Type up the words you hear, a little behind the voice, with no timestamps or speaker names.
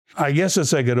I guess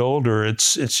as I get older,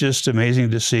 it's just amazing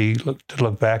to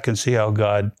look back and see how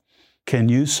God can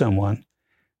use someone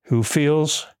who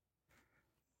feels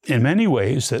in many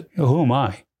ways that, who am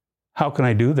I? How can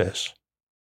I do this?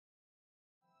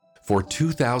 For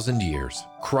 2,000 years,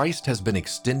 Christ has been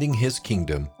extending his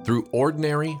kingdom through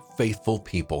ordinary, faithful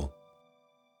people.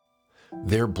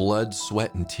 Their blood,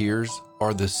 sweat, and tears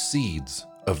are the seeds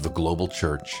of the global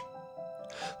church.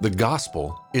 The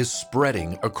gospel is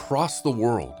spreading across the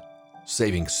world,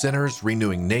 saving sinners,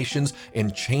 renewing nations,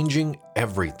 and changing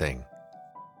everything.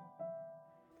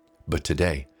 But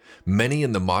today, many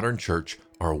in the modern church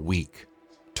are weak,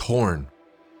 torn,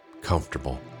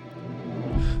 comfortable.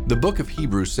 The book of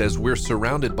Hebrews says we're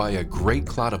surrounded by a great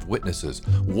cloud of witnesses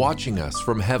watching us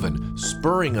from heaven,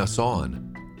 spurring us on.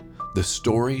 The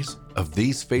stories of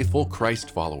these faithful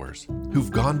Christ followers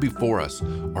who've gone before us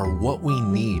are what we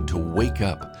need to wake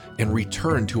up and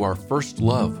return to our first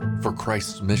love for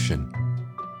Christ's mission.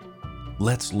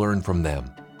 Let's learn from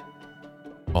them.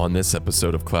 On this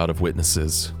episode of Cloud of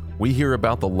Witnesses, we hear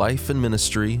about the life and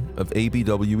ministry of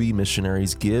ABWE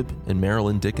missionaries Gib and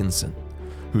Marilyn Dickenson,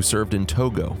 who served in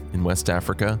Togo in West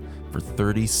Africa for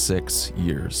 36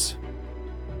 years.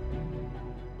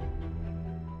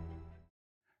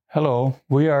 Hello,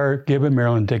 we are Gib and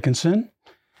Marilyn Dickenson,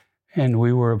 and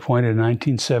we were appointed in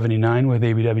 1979 with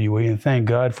ABWE, and thank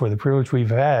God for the privilege we've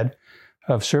had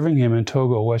of serving him in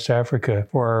Togo, West Africa,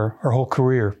 for our whole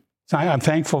career. I'm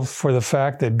thankful for the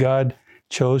fact that God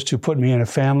chose to put me in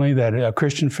a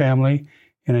Christian family,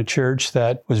 in a church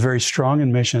that was very strong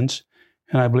in missions.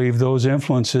 And I believe those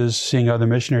influences, seeing other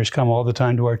missionaries come all the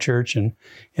time to our church and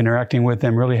interacting with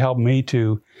them, really helped me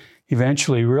to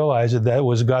eventually realize that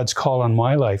was God's call on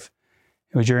my life.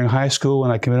 It was during high school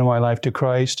when I committed my life to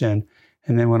Christ and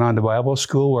then went on to Bible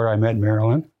school where I met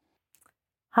Marilyn.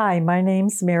 Hi, my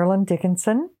name's Marilyn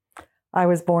Dickenson. I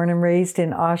was born and raised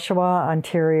in Oshawa,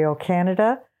 Ontario,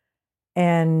 Canada.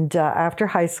 And after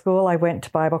high school, I went to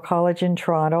Bible college in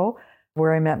Toronto,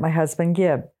 where I met my husband,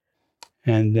 Gib.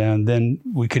 And then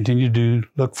we continued to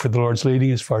look for the Lord's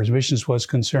leading as far as missions was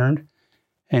concerned.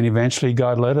 And eventually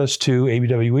God led us to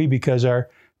ABWE because our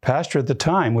pastor at the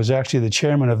time was actually the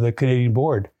chairman of the Canadian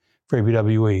board for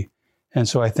ABWE. And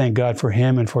so I thank God for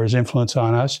him and for his influence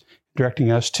on us,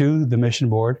 directing us to the mission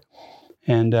board.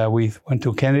 And we went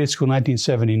to candidate school in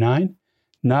 1979,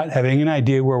 not having an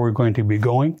idea where we're going to be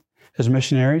going as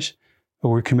missionaries, but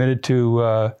we're committed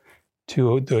to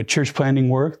the church planting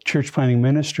work, church planting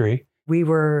ministry. We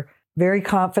were very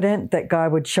confident that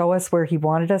God would show us where he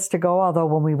wanted us to go, although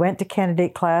when we went to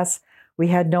candidate class, we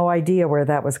had no idea where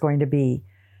that was going to be.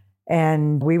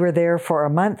 And we were there for a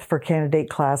month for candidate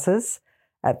classes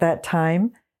at that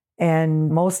time.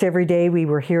 And most every day we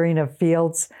were hearing of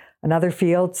fields, another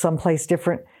field, someplace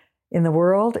different in the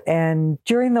world. And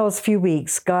during those few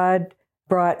weeks, God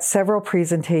brought several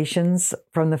presentations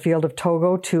from the field of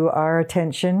Togo to our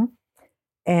attention.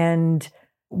 And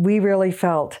we really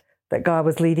felt that God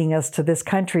was leading us to this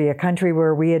country, a country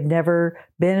where we had never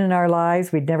been in our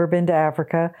lives. We'd never been to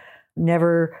Africa,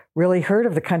 never really heard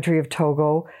of the country of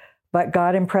Togo, but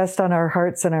God impressed on our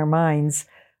hearts and our minds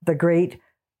the great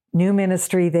new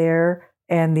ministry there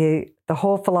and the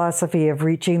whole philosophy of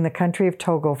reaching the country of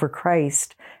Togo for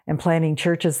Christ and planting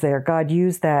churches there. God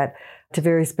used that to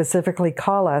very specifically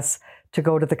call us to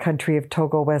go to the country of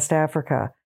Togo, West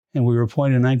Africa. And we were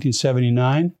appointed in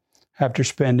 1979 after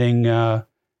spending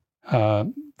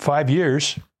 5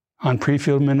 years on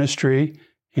pre-field ministry,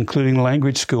 including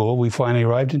language school. We finally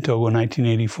arrived in Togo in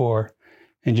 1984,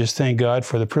 and just thank God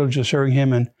for the privilege of serving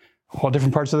him in all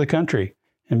different parts of the country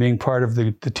and being part of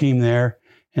the team there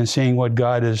and seeing what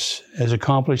God has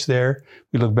accomplished there.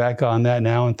 We look back on that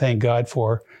now and thank God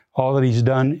for all that he's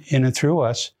done in and through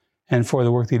us and for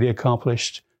the work that he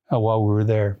accomplished while we were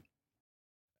there.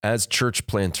 As church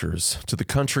planters to the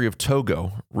country of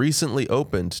Togo recently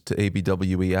opened to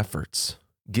ABWE efforts,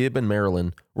 Gib and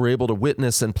Marilyn were able to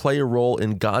witness and play a role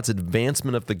in God's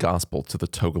advancement of the gospel to the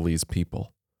Togolese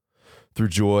people. Through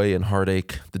joy and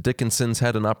heartache, the Dickinsons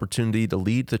had an opportunity to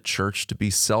lead the church to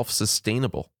be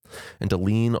self-sustainable and to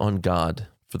lean on God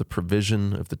for the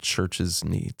provision of the church's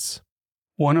needs.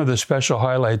 One of the special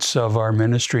highlights of our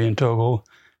ministry in Togo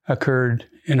occurred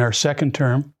in our second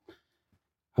term.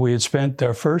 We had spent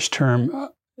our first term a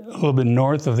little bit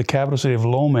north of the capital city of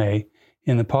Lomé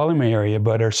in the Polymé area,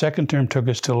 but our second term took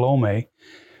us to Lomé,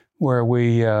 where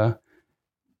we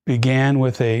began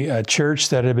with a church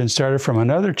that had been started from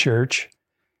another church,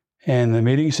 and the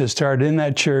meetings had started in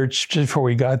that church just before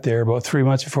we got there, about 3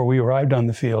 months before we arrived on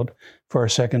the field for our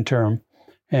second term.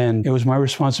 And it was my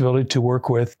responsibility to work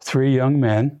with 3 young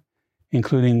men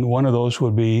including one of those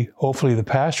would be hopefully the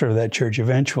pastor of that church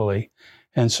eventually.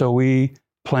 And so we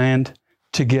planned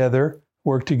together,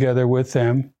 worked together with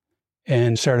them,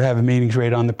 and started having meetings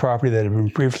right on the property that had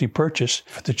been previously purchased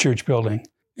for the church building.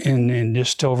 In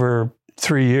just over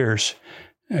 3 years,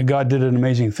 God did an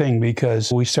amazing thing,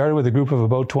 because we started with a group of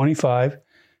about 25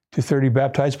 to 30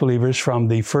 baptized believers from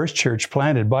the first church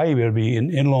planted by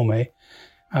ABW in Lome.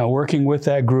 Working with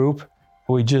that group,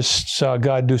 we just saw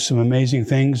God do some amazing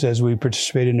things as we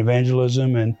participated in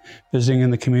evangelism and visiting in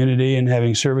the community and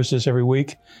having services every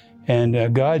week.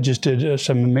 And God just did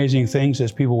some amazing things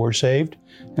as people were saved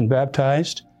and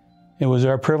baptized. It was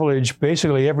our privilege,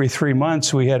 basically every 3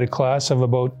 months, we had a class of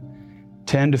about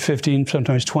 10 to 15,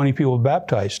 sometimes 20 people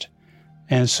baptized.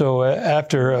 And so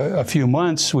after a few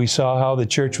months, we saw how the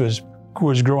church was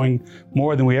growing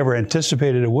more than we ever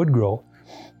anticipated it would grow.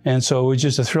 And so it was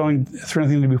just a thrilling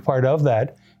thing to be part of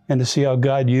that, and to see how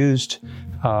God used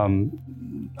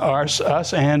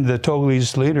us and the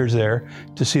Togolese leaders there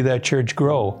to see that church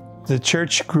grow. The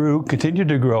church continued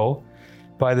to grow.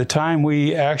 By the time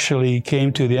we actually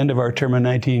came to the end of our term in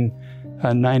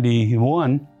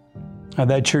 1991,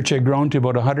 that church had grown to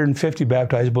about 150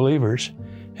 baptized believers.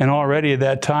 And already at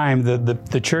that time,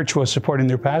 the church was supporting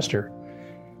their pastor.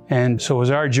 And so it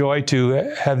was our joy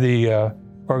to have the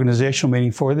organizational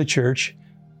meeting for the church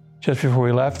just before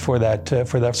we left for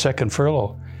that second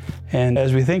furlough. And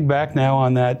as we think back now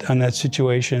on that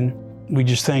situation, we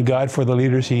just thank God for the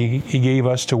leaders He gave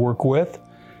us to work with.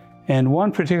 And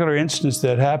one particular instance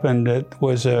that happened that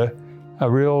was a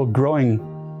real growing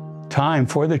time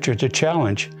for the church, a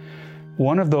challenge.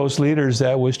 One of those leaders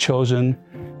that was chosen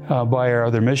by our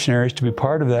other missionaries to be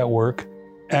part of that work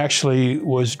actually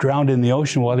was drowned in the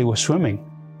ocean while he was swimming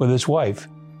with his wife.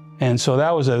 And so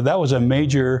that was a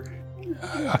major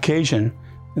occasion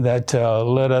that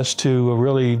led us to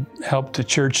really help the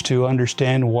church to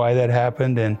understand why that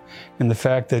happened, and the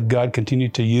fact that God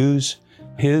continued to use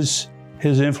His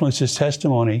influence, His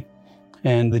testimony,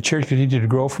 and the church continued to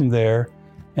grow from there.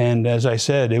 And as I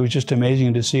said, it was just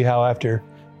amazing to see how after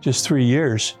just 3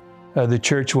 years, the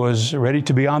church was ready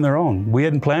to be on their own. We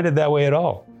hadn't planned it that way at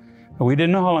all. We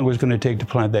didn't know how long it was going to take to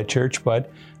plant that church,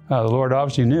 but the Lord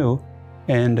obviously knew.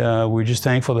 And we're just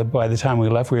thankful that by the time we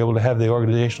left, we were able to have the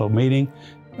organizational meeting.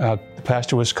 The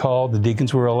pastor was called, the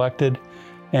deacons were elected,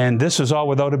 and this was all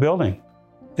without a building.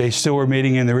 They still were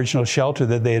meeting in the original shelter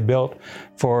that they had built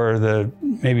for the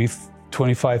maybe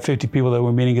 25, 50 people that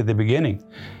were meeting at the beginning.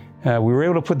 We were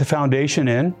able to put the foundation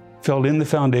in, filled in the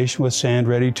foundation with sand,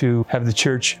 ready to have the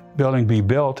church building be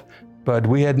built, but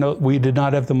we did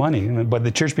not have the money. But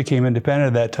the church became independent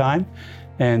at that time,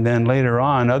 and then later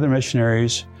on, other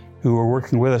missionaries who were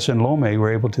working with us in Lome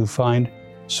were able to find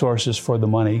sources for the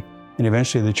money, and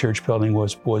eventually the church building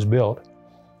was built.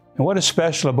 And what is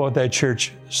special about that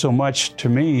church so much to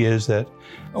me is that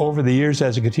over the years,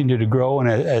 as it continued to grow and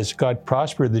as God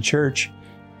prospered the church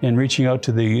in reaching out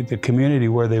to the community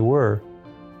where they were,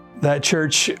 that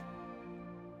church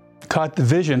caught the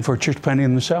vision for church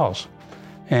planting themselves.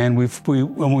 And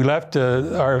when we left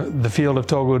the field of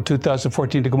Togo in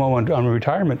 2014 to come home on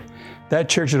retirement, that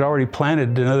church had already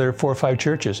planted another 4 or 5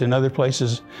 churches in other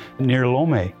places near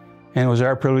Lome. And it was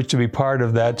our privilege to be part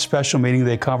of that special meeting,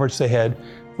 the conference they had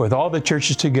with all the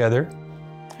churches together,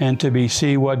 and to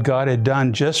see what God had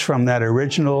done just from that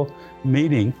original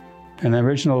meeting and the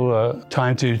original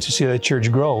time to see that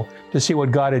church grow, to see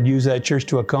what God had used that church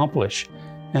to accomplish.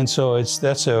 And so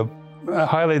that's a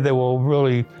highlight that will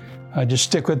really just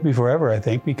stick with me forever, I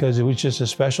think, because it was just a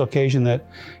special occasion that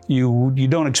you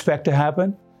don't expect to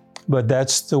happen, but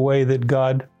that's the way that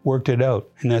God worked it out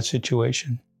in that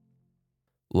situation.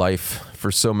 Life,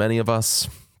 for so many of us,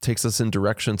 takes us in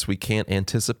directions we can't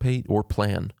anticipate or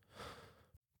plan.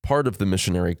 Part of the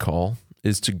missionary call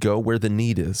is to go where the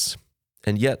need is,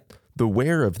 and yet the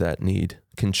where of that need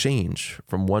can change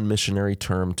from one missionary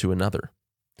term to another.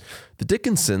 The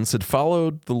Dickensons had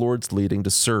followed the Lord's leading to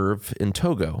serve in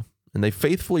Togo, and they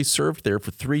faithfully served there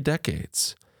for 3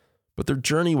 decades. But their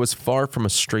journey was far from a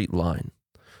straight line,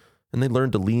 and they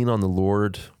learned to lean on the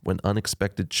Lord when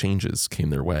unexpected changes came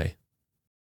their way.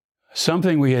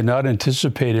 Something we had not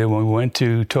anticipated when we went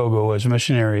to Togo as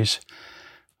missionaries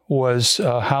was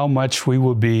how much we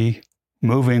would be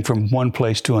moving from one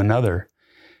place to another.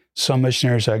 Some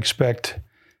missionaries, I expect,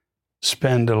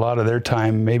 spend a lot of their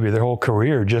time, maybe their whole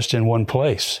career, just in one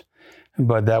place.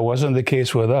 But that wasn't the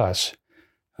case with us.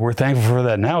 We're thankful for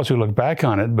that now as we look back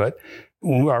on it, but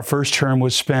our first term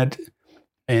was spent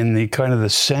in the kind of the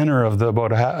center of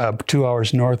about 2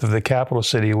 hours north of the capital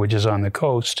city, which is on the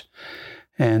coast.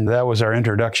 And that was our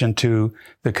introduction to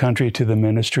the country, to the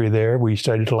ministry there. We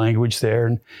studied the language there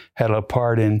and had a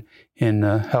part in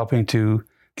helping to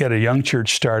get a young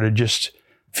church started just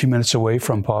a few minutes away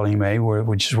from Pauline-May,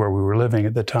 which is where we were living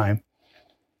at the time,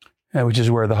 which is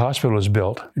where the hospital was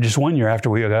built, just 1 year after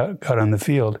we got on the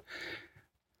field.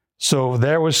 So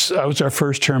that was our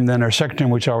first term. Then our second term,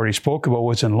 which I already spoke about,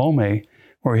 was in Lomé,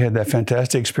 where we had that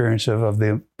fantastic experience of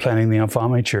planning the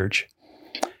Enfame Church.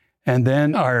 And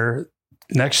then our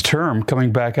next term,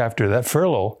 coming back after that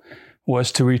furlough,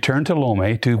 was to return to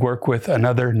Lomé to work with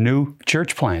another new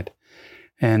church plant.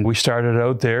 And we started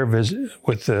out there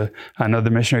with another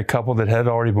missionary couple that had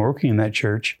already been working in that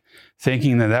church,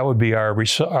 thinking that would be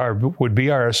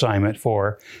our assignment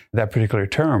for that particular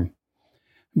term.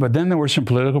 But then there were some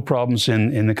political problems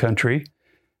in the country,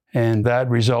 and that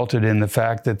resulted in the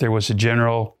fact that there was a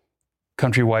general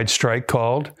countrywide strike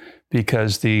called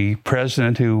because the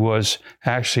president, who was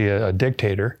actually a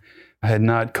dictator, had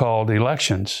not called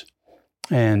elections.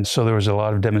 And so there was a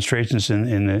lot of demonstrations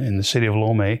in the city of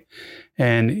Lomé.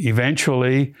 And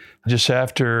eventually,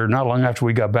 not long after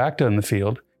we got back on the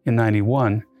field in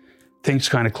 91, things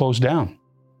kind of closed down.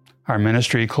 Our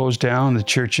ministry closed down. The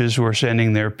churches were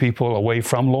sending their people away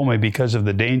from Lomé because of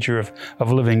the danger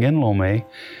of living in Lomé.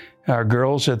 Our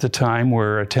girls at the time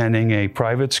were attending a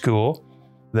private school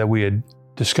that we had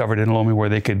discovered in Lomé where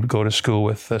they could go to school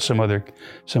with some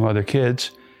other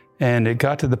kids. And it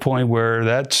got to the point where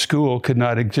that school could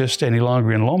not exist any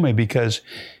longer in Lomé because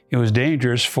it was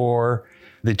dangerous for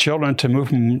the children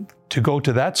to go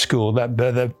to that school,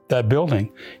 that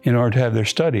building, in order to have their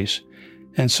studies.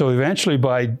 And so eventually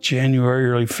by January,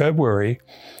 early February,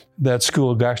 that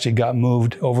school actually got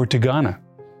moved over to Ghana,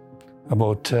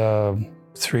 about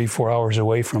 3-4 hours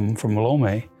away from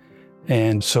Lomé.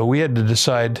 And so we had to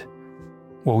decide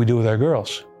what we do with our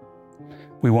girls.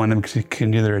 We wanted them to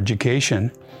continue their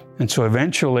education. And so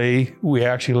eventually we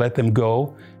actually let them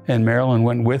go, and Marilyn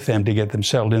went with them to get them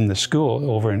settled in the school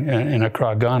over in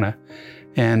Accra, Ghana.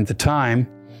 And at the time,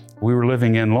 we were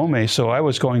living in Lomé, so I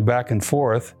was going back and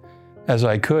forth as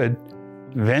I could.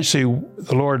 Eventually,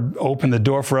 the Lord opened the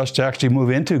door for us to actually move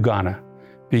into Ghana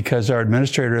because our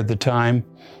administrator at the time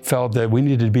felt that we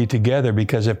needed to be together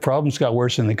because if problems got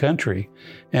worse in the country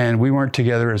and we weren't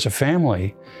together as a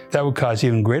family, that would cause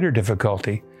even greater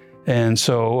difficulty. And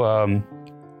so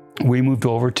we moved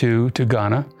over to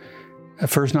Ghana, at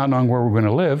first not knowing where we were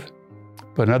going to live,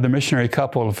 but another missionary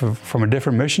couple from a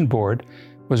different mission board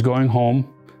was going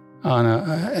home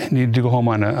needed to go home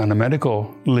on a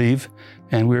medical leave,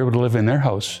 and we were able to live in their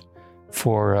house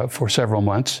for several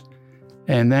months.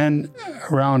 And then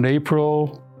around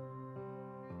April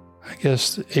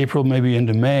maybe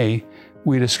into May,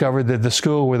 we discovered that the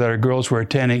school where our girls were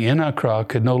attending in Accra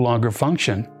could no longer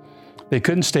function. They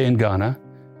couldn't stay in Ghana.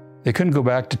 They couldn't go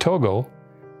back to Togo.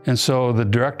 And so the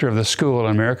director of the school,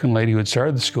 an American lady who had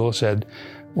started the school, said,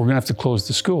 "We're going to have to close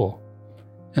the school."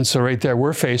 And so right there,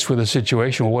 we're faced with a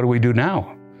situation, well, what do we do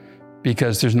now?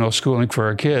 Because there's no schooling for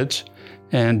our kids,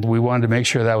 and we wanted to make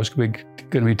sure that was going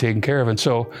to be taken care of. And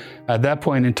so at that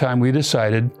point in time, we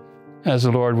decided, as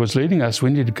the Lord was leading us, we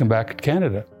needed to come back to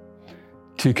Canada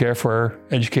to care for our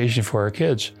education for our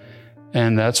kids.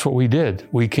 And that's what we did.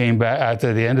 We came back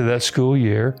after the end of that school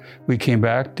year. We came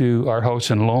back to our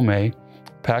house in Lomé,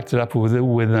 packed it up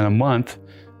within a month.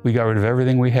 We got rid of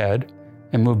everything we had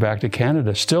and moved back to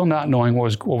Canada, still not knowing what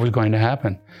was going to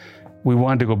happen. We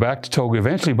wanted to go back to Togo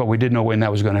eventually, but we didn't know when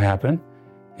that was going to happen.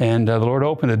 And the Lord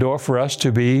opened the door for us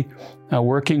to be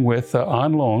working with,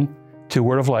 on loan, to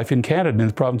Word of Life in Canada, in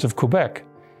the province of Quebec,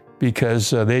 because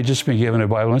they'd just been given a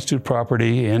Bible Institute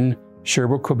property in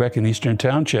Sherbrooke, Quebec, in Eastern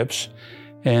Townships.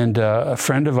 And a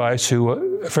friend of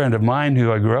mine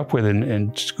who I grew up with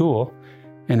in school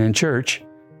and in church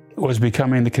was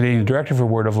becoming the Canadian director for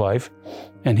Word of Life.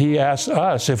 And he asked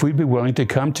us if we'd be willing to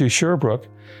come to Sherbrooke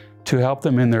to help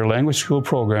them in their language school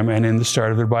program and in the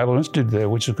start of their Bible Institute there,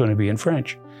 which is going to be in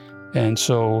French. And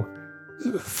so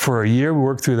for a year, we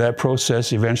worked through that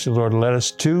process. Eventually, the Lord led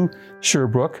us to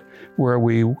Sherbrooke, where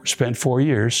we spent 4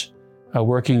 years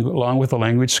working along with the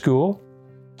language school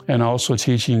and also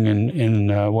teaching in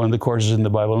one of the courses in the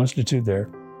Bible Institute there.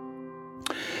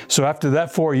 So after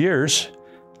that 4 years,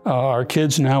 our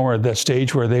kids now are at that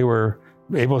stage where they were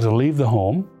able to leave the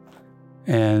home.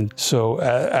 And so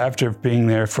after being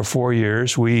there for 4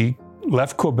 years, we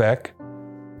left Quebec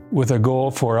with a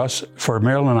goal for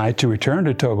Marilyn and I to return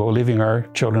to Togo, leaving our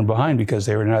children behind because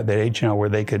they were not at that age now where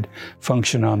they could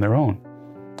function on their own.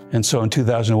 And so in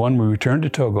 2001, we returned to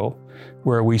Togo,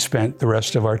 where we spent the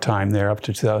rest of our time there up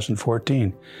to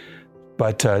 2014.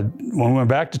 But when we went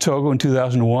back to Togo in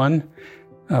 2001,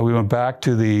 We went back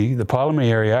to the Palomé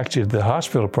area, actually the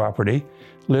hospital property,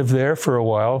 lived there for a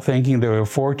while, thinking there were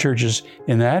 4 churches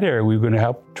in that area we were going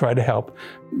to try to help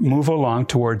move along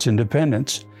towards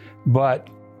independence. But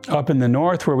up in the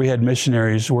north, where we had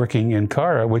missionaries working in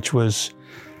Cara, which was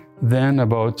then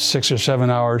about 6 or 7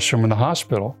 hours from the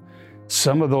hospital,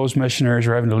 some of those missionaries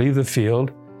were having to leave the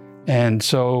field, and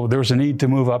so there was a need to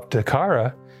move up to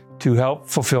Cara to help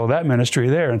fulfill that ministry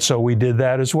there, and so we did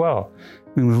that as well.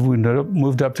 We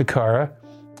moved up to Cara.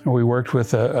 We worked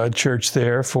with a church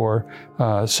there for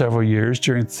several years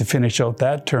to finish out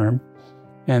that term,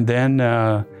 and then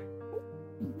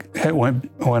went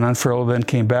on furlough, then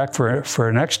came back for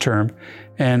a next term.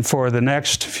 And for the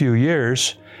next few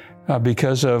years,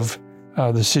 because of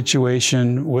the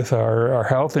situation with our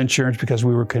health insurance, because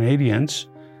we were Canadians,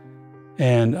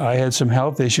 and I had some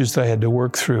health issues that I had to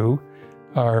work through,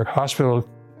 our hospital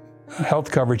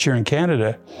health coverage here in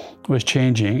Canada was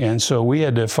changing, and so we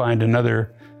had to find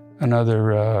another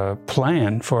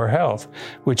plan for our health,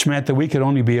 which meant that we could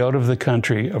only be out of the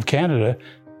country of Canada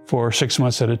for 6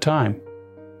 months at a time.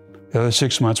 The other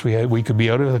 6 months we could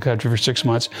be out of the country for 6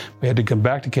 months. We had to come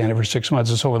back to Canada for 6 months.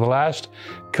 And so over the last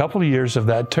couple of years of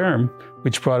that term,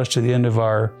 which brought us to the end of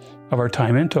our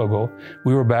time in Togo,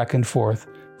 we were back and forth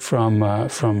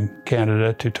from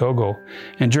Canada to Togo.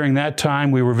 And during that time,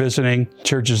 we were visiting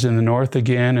churches in the north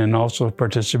again, and also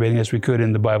participating as we could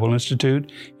in the Bible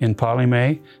Institute in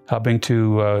Palomé, helping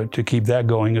to keep that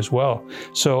going as well.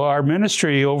 So our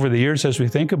ministry over the years, as we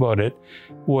think about it,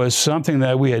 was something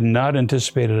that we had not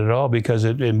anticipated at all, because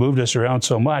it moved us around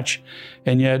so much.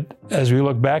 And yet, as we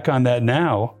look back on that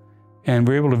now, and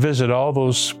we're able to visit all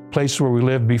those places where we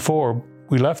lived before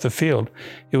we left the field,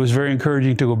 it was very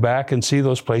encouraging to go back and see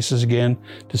those places again,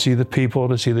 to see the people,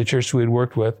 to see the church we had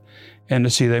worked with, and to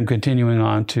see them continuing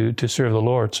on to serve the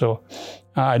Lord. So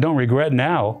I don't regret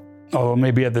now, although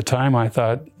maybe at the time I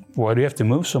thought, why do you have to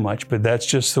move so much? But that's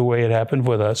just the way it happened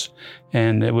with us.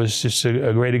 And it was just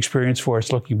a great experience for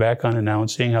us looking back on it now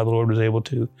and seeing how the Lord was able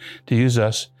to use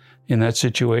us in that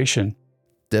situation.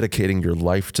 Dedicating your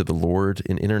life to the Lord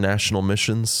in international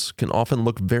missions can often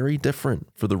look very different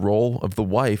for the role of the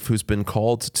wife who's been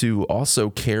called to also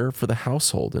care for the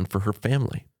household and for her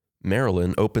family.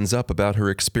 Marilyn opens up about her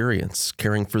experience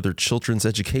caring for their children's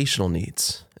educational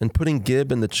needs and putting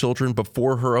Gib and the children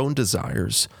before her own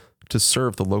desires to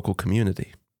serve the local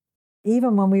community.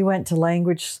 Even when we went to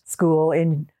language school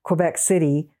in Quebec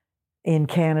City in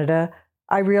Canada,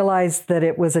 I realized that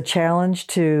it was a challenge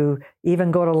to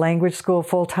even go to language school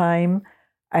full time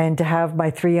and to have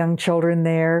my 3 young children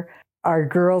there. Our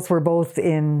girls were both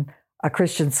in a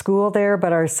Christian school there,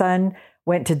 but our son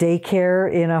went to daycare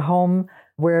in a home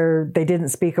where they didn't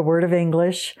speak a word of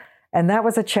English. And that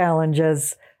was a challenge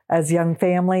as young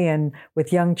family and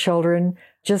with young children,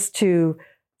 just to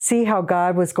see how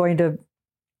God was going to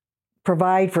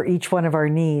provide for each one of our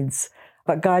needs.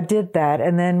 But God did that.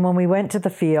 And then when we went to the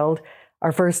field,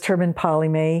 our first term in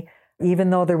Palomé, even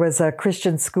though there was a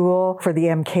Christian school for the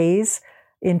MKs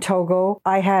in Togo,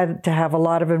 I had to have a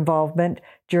lot of involvement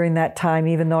during that time,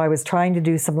 even though I was trying to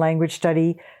do some language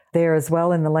study there as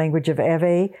well in the language of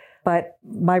Ewe. But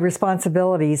my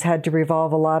responsibilities had to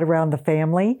revolve a lot around the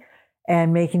family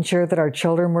and making sure that our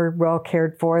children were well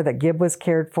cared for, that Gib was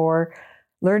cared for,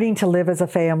 learning to live as a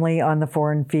family on the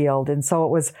foreign field. And so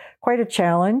it was quite a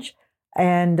challenge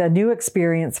and a new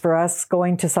experience for us,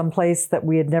 going to some place that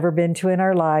we had never been to in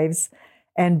our lives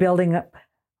and building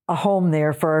a home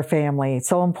there for our family. It's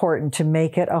so important to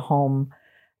make it a home.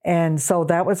 And so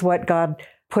that was what God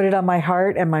put it on my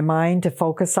heart and my mind to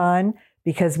focus on,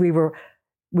 because we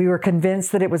were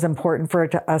convinced that it was important for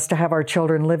us to have our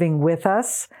children living with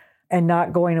us and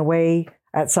not going away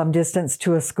at some distance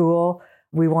to a school.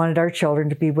 We wanted our children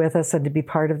to be with us and to be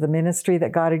part of the ministry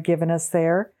that God had given us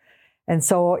there. And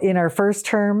so in our first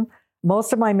term,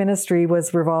 most of my ministry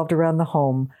was revolved around the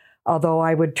home, although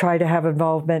I would try to have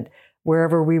involvement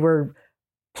wherever we were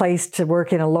placed to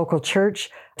work in a local church,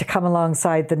 to come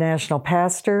alongside the national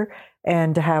pastor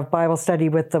and to have Bible study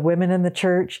with the women in the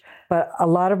church. But a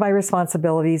lot of my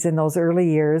responsibilities in those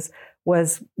early years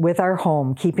was with our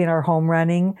home, keeping our home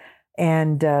running,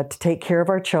 and to take care of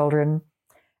our children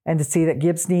and to see that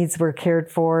Gib's needs were cared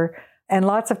for. And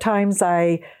lots of times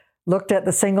I looked at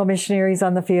the single missionaries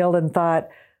on the field and thought,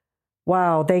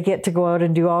 wow, they get to go out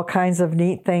and do all kinds of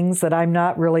neat things that I'm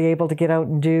not really able to get out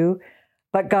and do.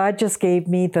 But God just gave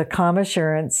me the calm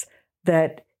assurance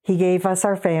that He gave us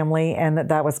our family, and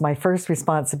that was my first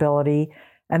responsibility.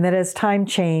 And that as time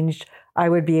changed, I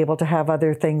would be able to have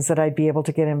other things that I'd be able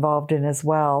to get involved in as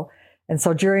well. And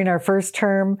so during our first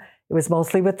term, it was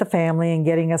mostly with the family and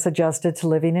getting us adjusted to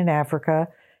living in Africa.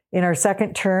 in our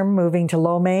second term, moving to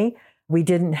Lomé, we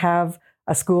didn't have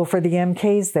a school for the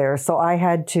MKs there. So I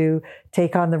had to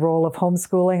take on the role of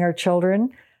homeschooling our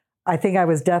children. I think I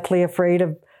was deathly afraid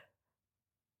of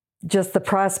just the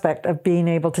prospect of being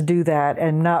able to do that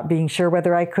and not being sure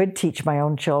whether I could teach my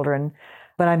own children.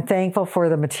 But I'm thankful for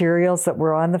the materials that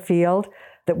were on the field,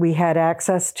 that we had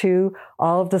access to,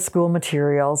 all of the school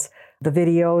materials, the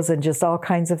videos, and just all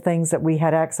kinds of things that we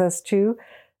had access to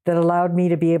that allowed me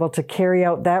to be able to carry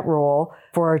out that role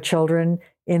for our children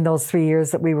in those 3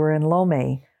 years that we were in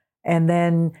Lomé. And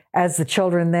then as the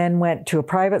children then went to a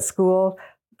private school,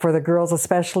 for the girls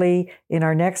especially in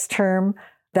our next term,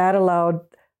 that allowed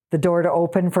the door to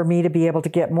open for me to be able to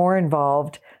get more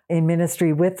involved in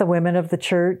ministry with the women of the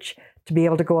church, to be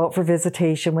able to go out for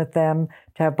visitation with them,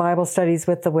 to have Bible studies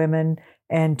with the women,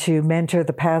 and to mentor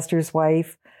the pastor's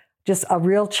wife. Just a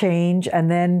real change. And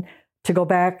then to go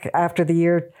back after the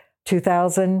year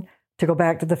 2000, to go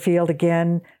back to the field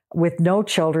again with no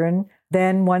children,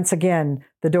 then once again,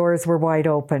 the doors were wide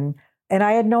open. And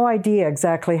I had no idea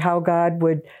exactly how God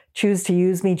would choose to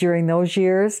use me during those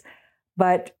years.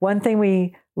 But one thing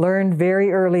we learned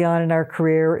very early on in our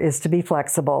career is to be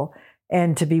flexible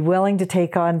and to be willing to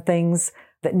take on things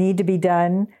that need to be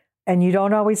done. And you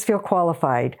don't always feel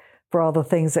qualified for all the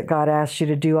things that God asks you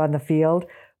to do on the field.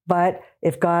 But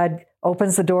if God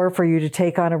opens the door for you to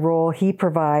take on a role, He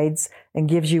provides and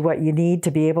gives you what you need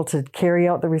to be able to carry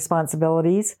out the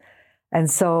responsibilities. And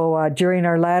so during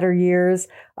our latter years,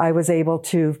 I was able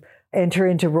to enter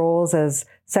into roles as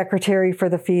secretary for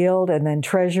the field and then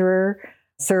treasurer,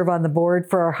 serve on the board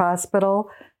for our hospital,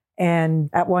 and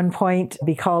at one point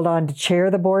be called on to chair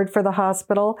the board for the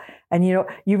hospital. And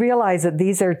you realize that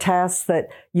these are tasks that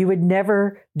you would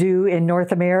never do in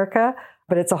North America,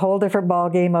 but it's a whole different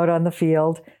ballgame out on the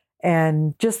field.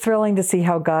 And just thrilling to see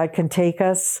how God can take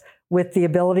us with the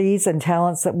abilities and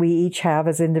talents that we each have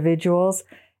as individuals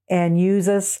and use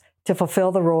us to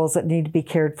fulfill the roles that need to be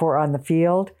cared for on the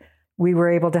field. We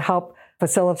were able to help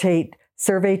facilitate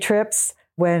survey trips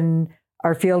when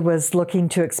our field was looking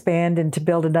to expand and to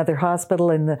build another hospital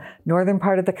in the northern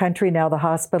part of the country, now the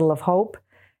Hospital of Hope.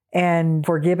 And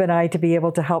for Gib and I to be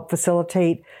able to help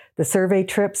facilitate the survey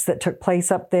trips that took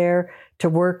place up there, to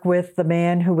work with the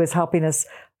man who was helping us,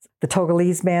 the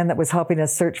Togolese man that was helping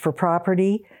us search for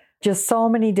property. Just so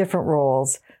many different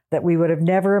roles that we would have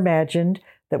never imagined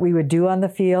that we would do on the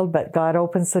field, but God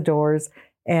opens the doors,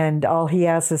 and all He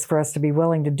asks is for us to be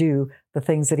willing to do the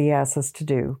things that He asks us to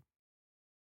do.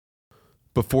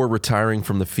 Before retiring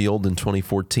from the field in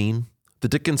 2014, the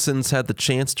Dickinsons had the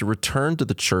chance to return to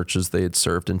the churches they had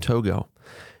served in Togo,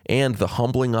 and the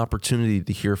humbling opportunity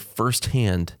to hear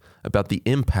firsthand about the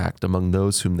impact among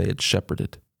those whom they had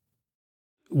shepherded.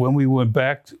 When we went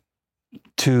back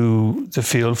to the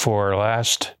field for our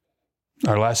last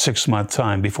 6-month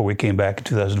time before we came back in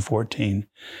 2014,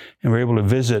 and we were able to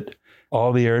visit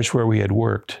all the areas where we had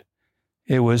worked,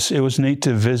 it was neat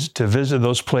to visit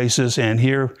those places and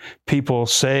hear people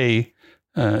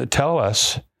tell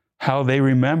us how they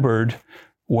remembered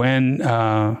when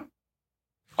I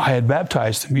had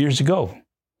baptized them years ago.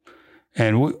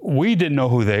 And we didn't know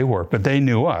who they were, but they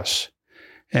knew us.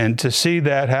 And to see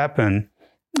that happen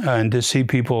and to see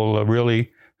people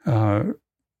really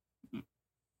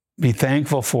be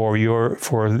thankful for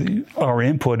our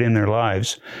input in their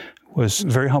lives was a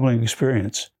very humbling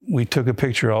experience. We took a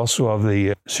picture also of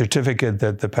the certificate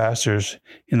that the pastors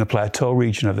in the plateau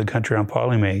region of the country on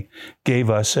Polymay gave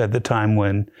us at the time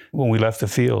when we left the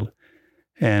field.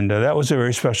 And that was a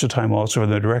very special time also for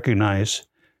them to recognize,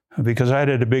 because I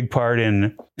had a big part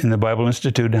in the Bible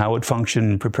Institute and how it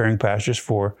functioned in preparing pastors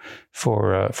for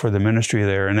the ministry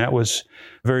there. And that was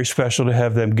very special to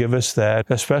have them give us that,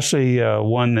 especially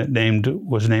one that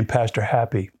was named Pastor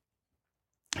Happy.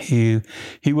 He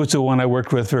was the one I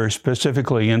worked with very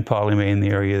specifically in Polymay in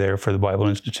the area there for the Bible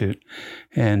Institute.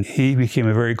 And he became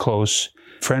a very close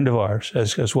friend of ours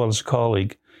as well as a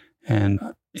colleague. And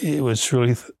it was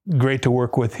really great to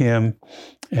work with him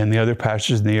and the other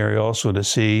pastors in the area also, to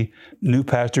see new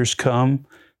pastors come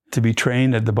to be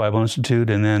trained at the Bible Institute,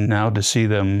 and then now to see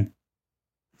them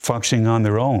functioning on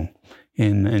their own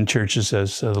in churches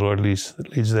as the Lord leads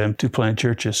them to plant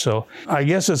churches. So I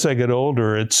guess as I get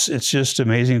older, it's just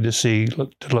amazing to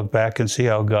look back and see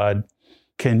how God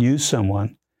can use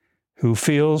someone who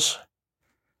feels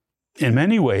in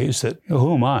many ways that,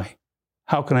 who am I?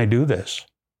 How can I do this?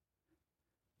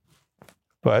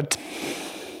 But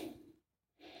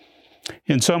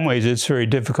in some ways, it's very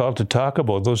difficult to talk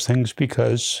about those things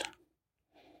because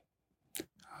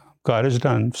God has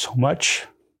done so much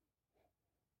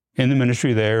in the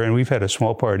ministry there, and we've had a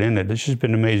small part in it. It's just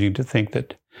been amazing to think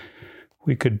that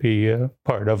we could be a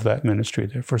part of that ministry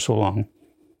there for so long.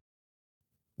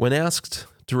 When asked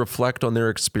to reflect on their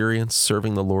experience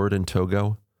serving the Lord in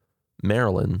Togo,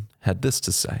 Marilyn had this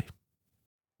to say.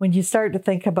 When you start to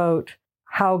think about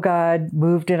how God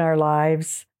moved in our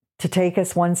lives to take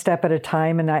us one step at a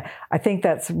time, and I think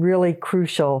that's really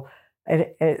crucial,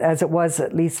 as it was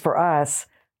at least for us,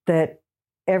 that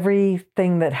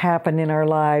everything that happened in our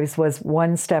lives was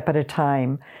one step at a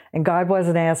time. And God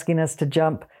wasn't asking us to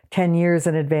jump 10 years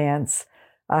in advance.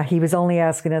 He was only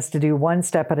asking us to do one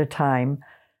step at a time.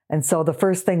 And so the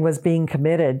first thing was being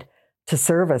committed to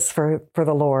service for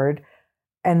the Lord,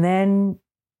 and then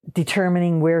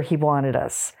determining where He wanted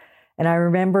us. And I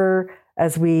remember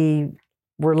as we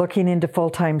were looking into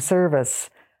full-time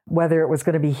service, whether it was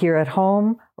going to be here at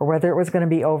home or whether it was going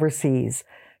to be overseas,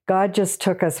 God just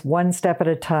took us one step at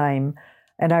a time.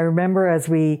 And I remember as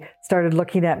we started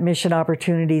looking at mission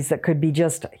opportunities that could be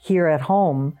just here at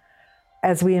home,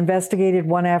 as we investigated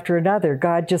one after another,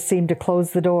 God just seemed to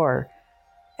close the door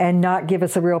and not give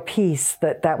us a real peace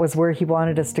that that was where He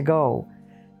wanted us to go.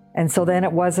 And so then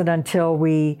it wasn't until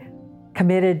we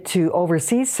committed to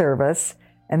overseas service,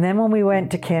 and then when we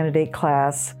went to candidate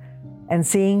class and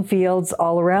seeing fields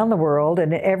all around the world,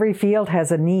 and every field has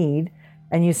a need,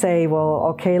 and you say, well,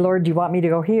 okay, Lord, do you want me to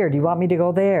go here? Do you want me to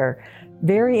go there?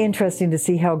 Very interesting to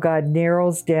see how God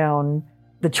narrows down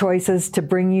the choices to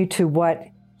bring you to what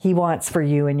He wants for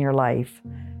you in your life.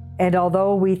 And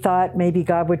although we thought maybe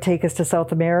God would take us to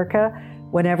South America,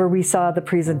 whenever we saw the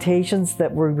presentations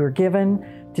that we were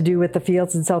given to do with the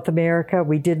fields in South America,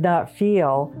 we did not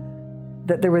feel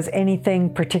that there was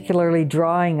anything particularly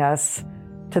drawing us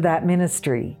to that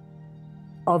ministry.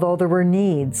 Although there were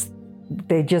needs,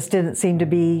 they just didn't seem to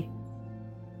be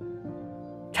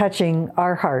touching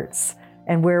our hearts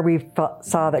and where we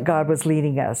saw that God was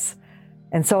leading us.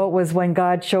 And so it was when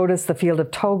God showed us the field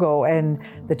of Togo and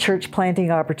the church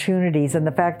planting opportunities and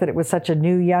the fact that it was such a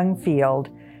new young field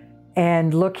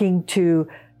and looking to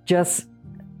just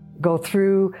go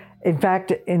through. In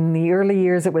fact, in the early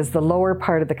years, it was the lower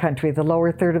part of the country, the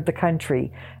lower third of the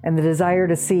country, and the desire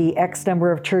to see X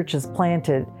number of churches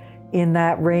planted in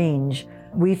that range.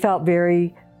 We felt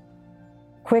very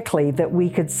quickly that we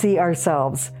could see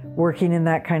ourselves working in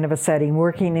that kind of a setting,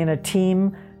 working in a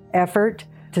team effort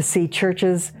to see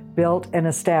churches built and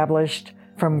established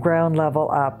from ground level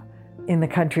up in the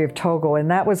country of Togo. And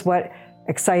that was what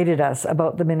excited us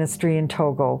about the ministry in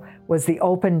Togo, was the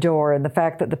open door and the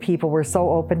fact that the people were so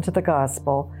open to the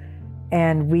gospel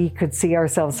and we could see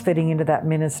ourselves fitting into that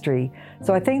ministry.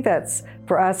 So I think that's,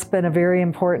 for us, been a very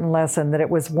important lesson, that it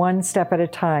was one step at a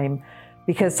time,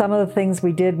 because some of the things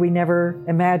we did, we never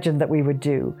imagined that we would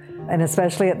do. And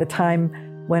especially at the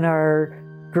time when our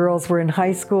girls were in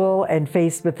high school and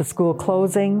faced with the school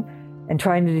closing and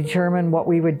trying to determine what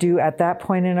we would do at that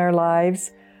point in our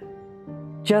lives,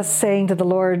 just saying to the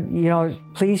Lord,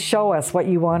 please show us what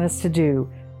you want us to do.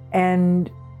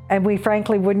 And we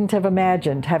frankly wouldn't have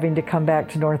imagined having to come back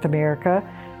to North America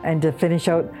and to finish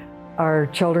out our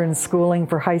children's schooling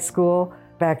for high school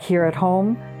back here at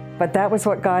home. But that was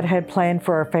what God had planned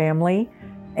for our family.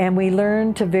 And we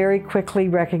learned to very quickly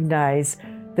recognize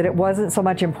that it wasn't so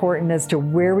much important as to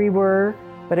where we were,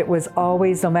 but it was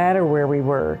always, no matter where we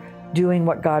were, doing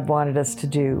what God wanted us to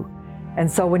do. And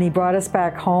so when He brought us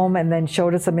back home and then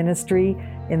showed us a ministry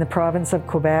in the province of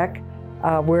Quebec,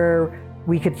 where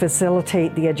we could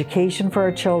facilitate the education for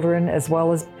our children, as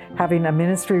well as having a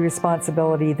ministry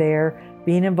responsibility there,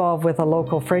 being involved with a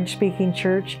local French-speaking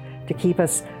church to keep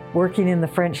us working in the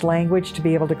French language to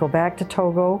be able to go back to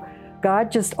Togo,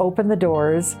 God just opened the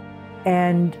doors.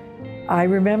 And I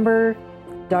remember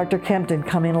Dr. Kempton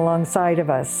coming alongside of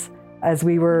us as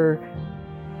we were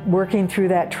working through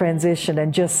that transition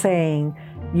and just saying,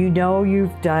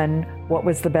 you've done what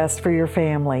was the best for your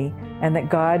family, and that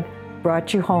God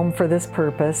brought you home for this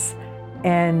purpose,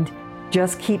 and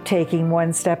just keep taking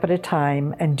one step at a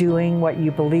time and doing what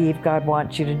you believe God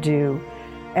wants you to do.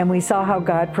 And we saw how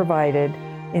God provided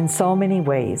in so many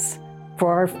ways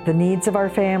for the needs of our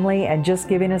family and just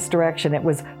giving us direction. It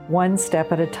was one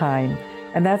step at a time.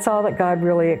 And that's all that God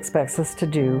really expects us to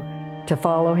do, to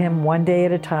follow Him one day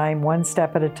at a time, one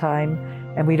step at a time.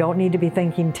 And we don't need to be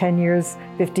thinking 10 years,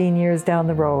 15 years down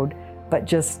the road, but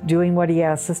just doing what He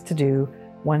asks us to do,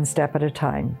 one step at a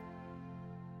time.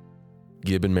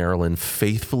 Gib and Marilyn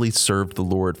faithfully served the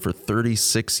Lord for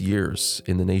 36 years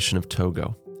in the nation of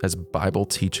Togo as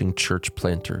Bible-teaching church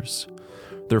planters.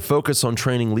 Their focus on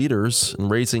training leaders and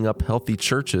raising up healthy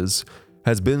churches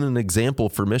has been an example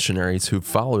for missionaries who've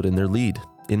followed in their lead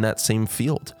in that same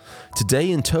field.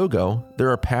 Today in Togo, there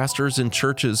are pastors and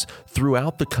churches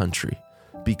throughout the country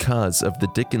because of the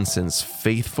Dickinsons'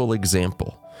 faithful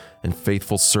example and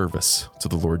faithful service to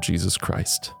the Lord Jesus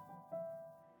Christ.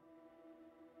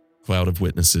 Cloud of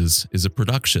Witnesses is a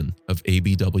production of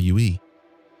ABWE.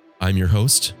 I'm your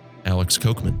host, Alex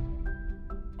Kochman.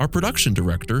 Our production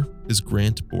director is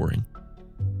Grant Boring.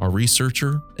 Our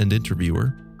researcher and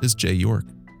interviewer is Jay York.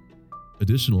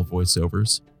 Additional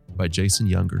voiceovers by Jason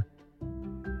Younger.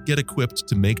 Get equipped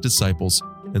to make disciples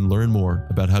and learn more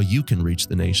about how you can reach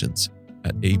the nations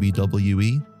at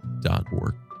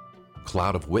abwe.org.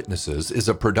 Cloud of Witnesses is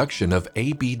a production of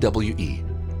ABWE.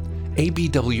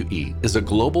 ABWE is a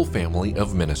global family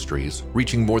of ministries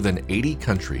reaching more than 80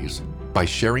 countries by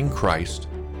sharing Christ,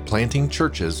 planting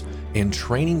churches, and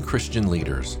training Christian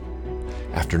leaders.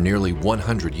 After nearly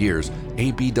 100 years,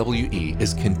 ABWE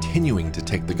is continuing to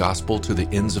take the gospel to the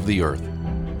ends of the earth.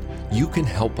 You can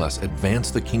help us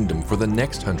advance the kingdom for the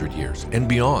next 100 years and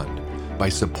beyond by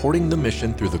supporting the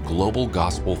mission through the Global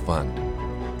Gospel Fund.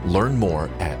 Learn more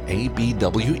at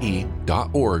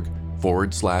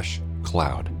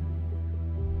abwe.org/cloud.